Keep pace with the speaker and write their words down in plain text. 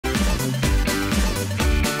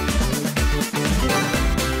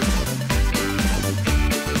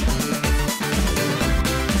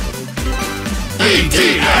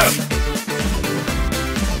EDF!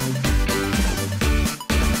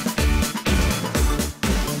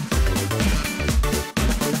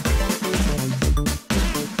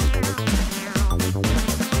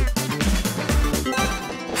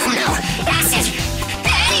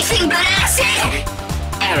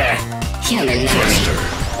 Human memory.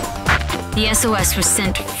 The SOS was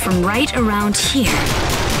sent from right around here,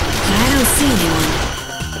 but I don't see anyone.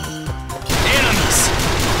 Enemies!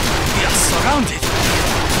 We are surrounded!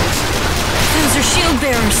 Those are shield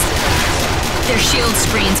bearers. Their shield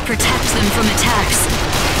screens protect them from attacks.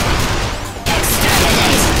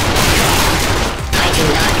 Exterminate! I do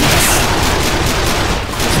not miss.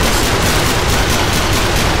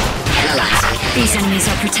 Analyzing. These enemies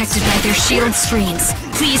are protected by their shield screens.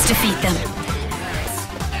 Please defeat them.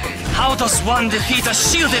 How does one defeat a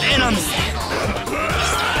shielded enemy?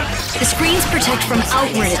 The screens protect from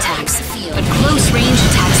outward attacks, but close-range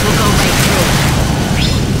attacks will go right through.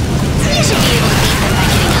 You should be able to beat them by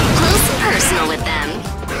getting up close and personal with them.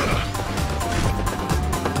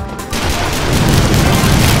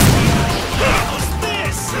 What's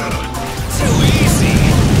this? Too easy!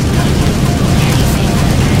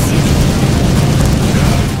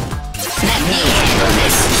 Let me handle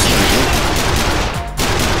this, human.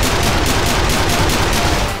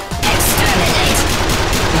 Exterminate.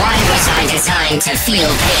 Why was I designed to feel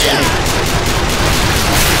pain?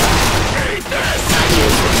 Not you.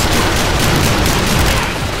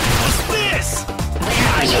 What's this? Where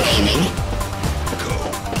are you aiming?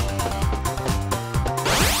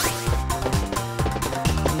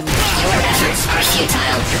 Your efforts are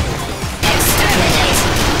futile. Exterminate.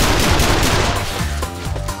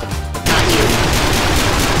 Got you.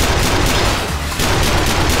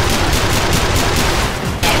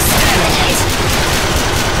 Exterminate.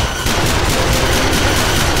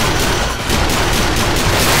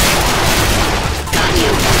 Got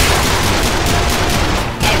you.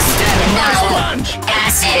 Exterminate. No!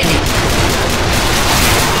 Acid!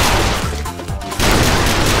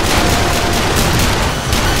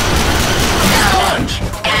 No!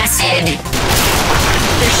 Acid!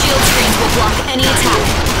 Their shield screens will block any attack.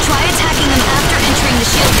 Try attacking them after entering the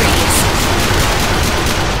shield radius.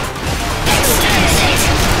 Exterminate!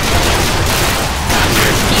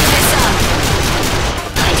 Keep this up.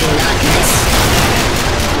 I do not miss.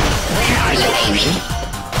 Where are you aiming?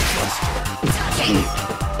 Touching.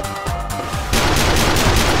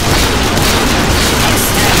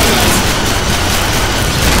 Exterminate!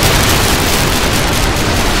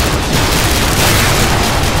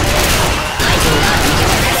 I do not.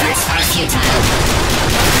 Your efforts are futile.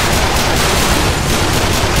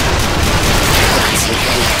 Paralyzing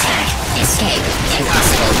enemy attack. Escape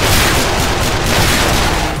impossible.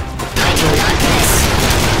 I do not miss.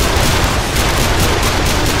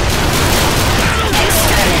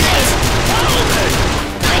 Exterminate!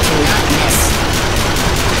 I do not miss.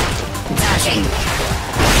 Dodging.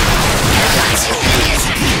 Paralyzing enemy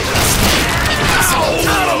attack. Escape impossible.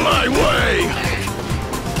 Out of my way!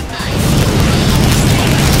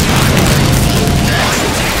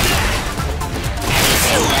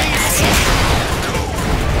 Anything but acid.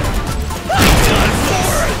 Done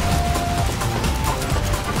for!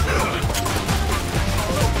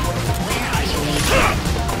 Where are you aiming?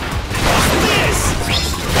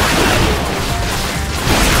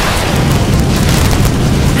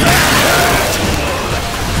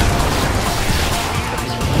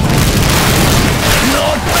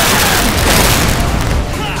 Not bad!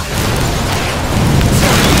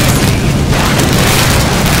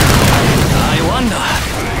 I wonder,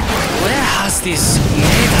 where has this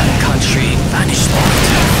Nathan country vanished?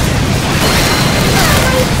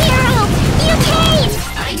 My hero! You came!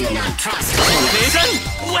 I do not trust humans. Nathan,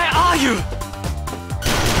 where are you?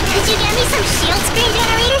 Could you get me some shield screen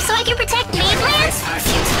generators so I can protect Mainland? Are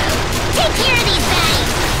futile. Take care of these baddies!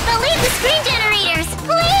 They'll leave the screen generators!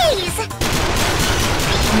 Please!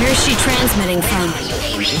 Where is she transmitting from? Are you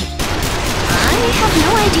aiming? I have no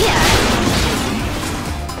idea.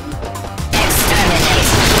 Exterminate!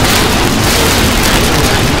 I do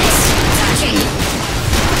not miss. Touching.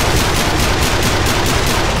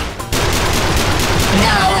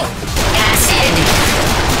 No! Acid!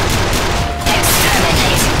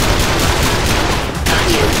 Exterminate! Got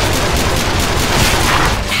you.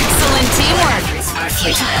 Excellent teamwork. Efforts are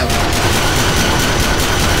futile.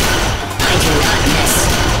 I do not miss.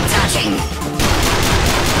 Touching.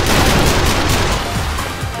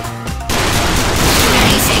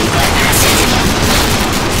 Anything but acid.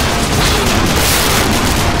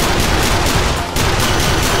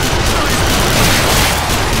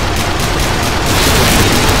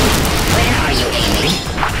 Where are you aiming?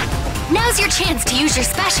 Now's your chance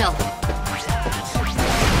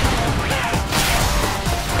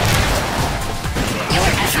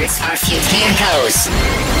efforts are futile. Here goes.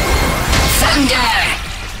 Thunder!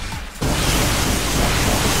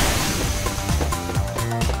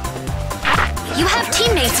 You have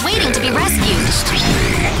teammates waiting to be rescued.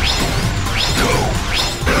 Go.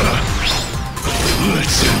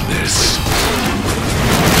 Let's end this.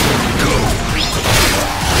 Go.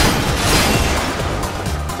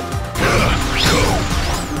 Go.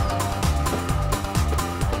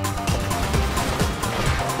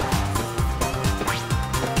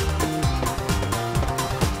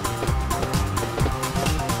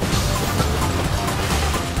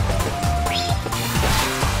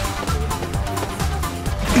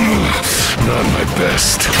 Not my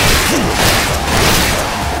best.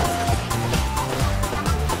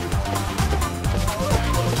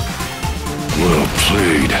 Well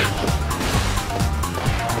played.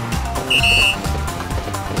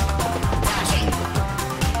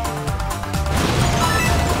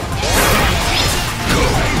 Go.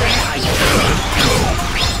 Go.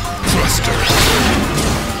 Thruster.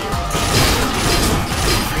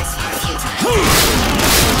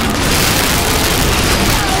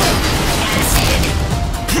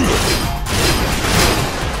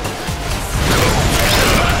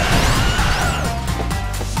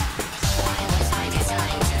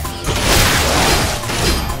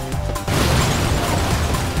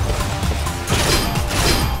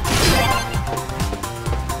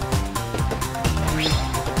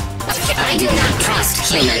 I do not trust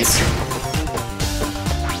humans.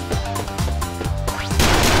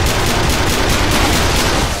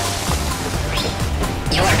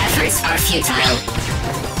 Your efforts are futile.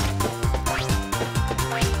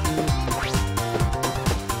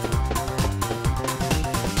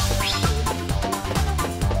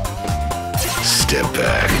 Step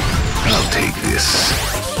back. I'll take this.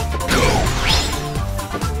 Go.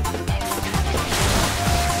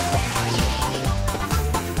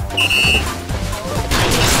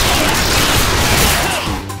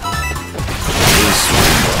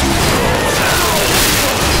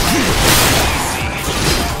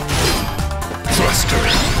 Thruster.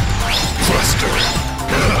 Thruster.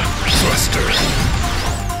 Thruster.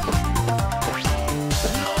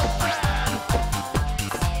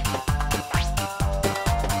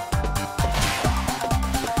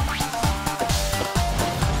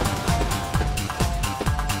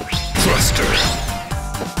 Thruster.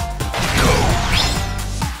 Go.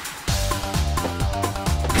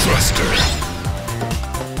 Thruster.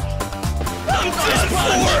 I'm done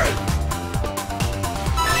for it!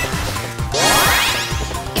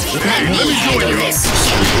 Let me handle this,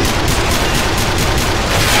 human.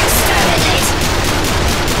 Exterminate.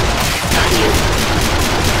 Got you.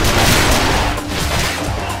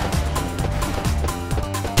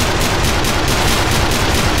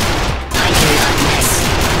 I do not miss.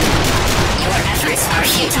 Your efforts are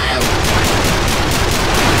futile.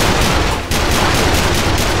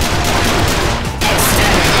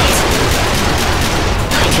 Exterminate.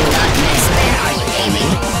 I do not miss. Where are you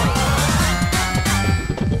aiming?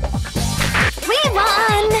 We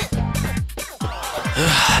won!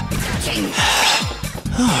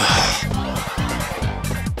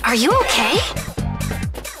 Are you okay?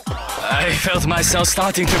 I felt myself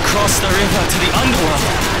starting to cross the river to the underworld.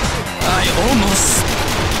 I almost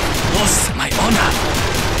lost my honor.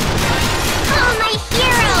 Oh, my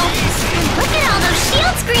hero! And look at all those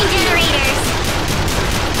shield screen generators!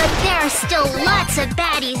 But there are still lots of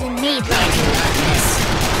baddies in I Maidland. do not miss.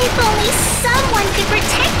 If only someone could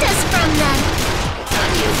protect us from them!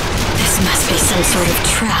 Got you. This must be some sort of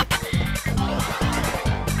trap.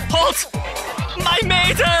 Halt! My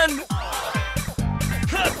maiden!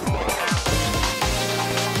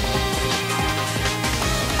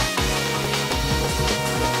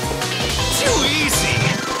 Too easy!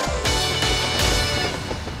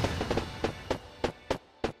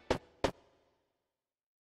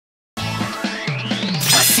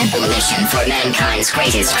 A simple mission for mankind's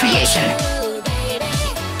greatest creation.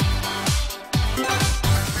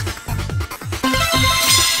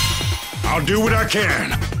 I'll do what I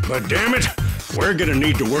can, but damn it, we're gonna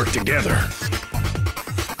need to work together.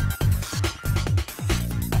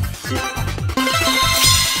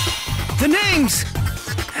 The names!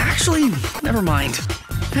 Actually, never mind.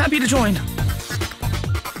 Happy to join.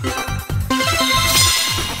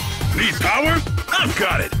 Need power? I've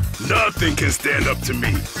got it. Nothing can stand up to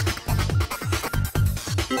me.